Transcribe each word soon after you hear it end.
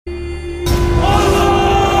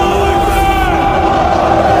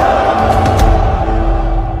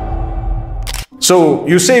So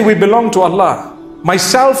you say we belong to Allah.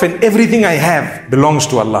 Myself and everything I have belongs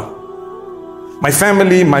to Allah. My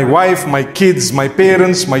family, my wife, my kids, my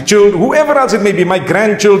parents, my children, whoever else it may be, my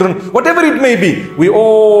grandchildren, whatever it may be, we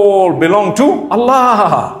all belong to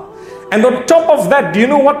Allah. And on top of that, do you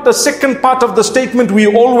know what the second part of the statement we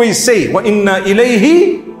always say? وَإِنَّا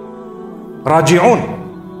إِلَيْهِ رَاجِعُونَ.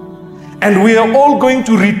 And we are all going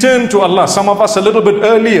to return to Allah. Some of us a little bit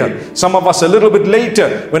earlier, some of us a little bit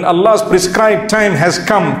later. When Allah's prescribed time has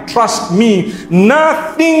come, trust me,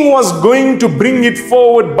 nothing was going to bring it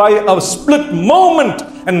forward by a split moment,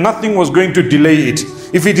 and nothing was going to delay it.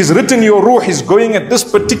 If it is written your ruh is going at this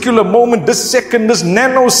particular moment, this second, this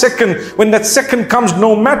nanosecond, when that second comes,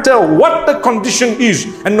 no matter what the condition is,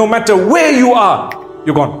 and no matter where you are,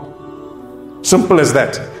 you're gone. Simple as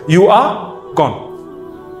that. You are gone.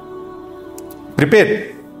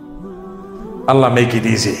 Prepared. Allah make it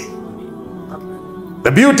easy. The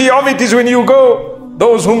beauty of it is when you go,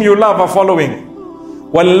 those whom you love are following.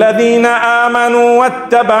 وَالَّذِينَ آمَنُوا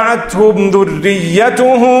وَاتَّبَعَتْهُمْ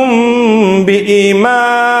ذُرِّيَّتُهُمْ بِإِيمَانٍ.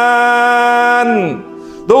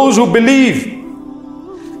 Those who believe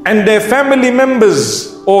and their family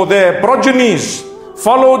members or their progenies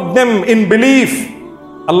followed them in belief.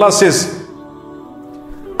 Allah says,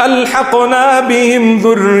 أَلْحَقْنَا بِهِمْ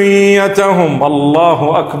ذُرِّيَّتَهُمْ. Allahu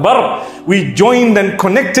Akbar. We joined and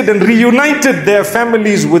connected and reunited their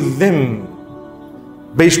families with them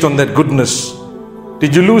based on that goodness.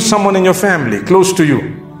 Did you lose someone in your family close to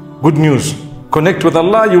you? Good news. Connect with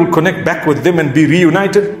Allah, you will connect back with them and be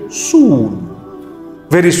reunited soon.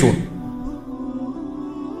 Very soon.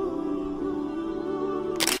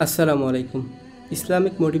 Assalamu alaikum.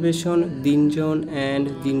 Islamic Motivation, Deen Zone and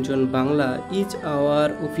Deen Zone Bangla is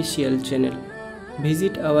our official channel.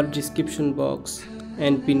 Visit our description box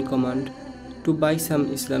and pin command to buy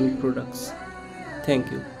some Islamic products.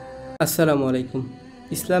 Thank you. Assalamu alaikum.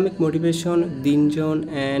 Islamic Motivation, Deen Zone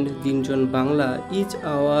and Deen Zone Bangla is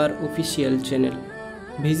our official channel.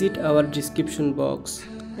 Visit our description box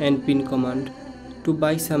and pin command to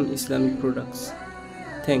buy some Islamic products.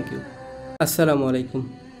 Thank you. Assalamu alaikum.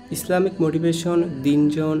 Islamic Motivation,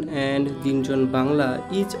 Deen Zone and Deen Zone Bangla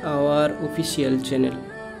is our official channel.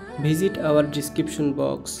 Visit our description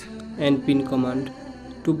box and pin command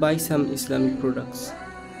to buy some Islamic products.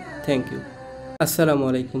 Thank you.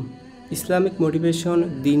 Assalamu alaikum. Islamic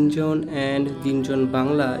Motivation, Deen Zone and Deen Zone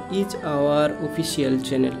Bangla is our official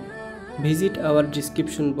channel. Visit our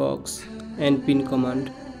description box and pin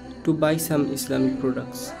command to buy some Islamic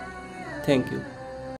products. Thank you.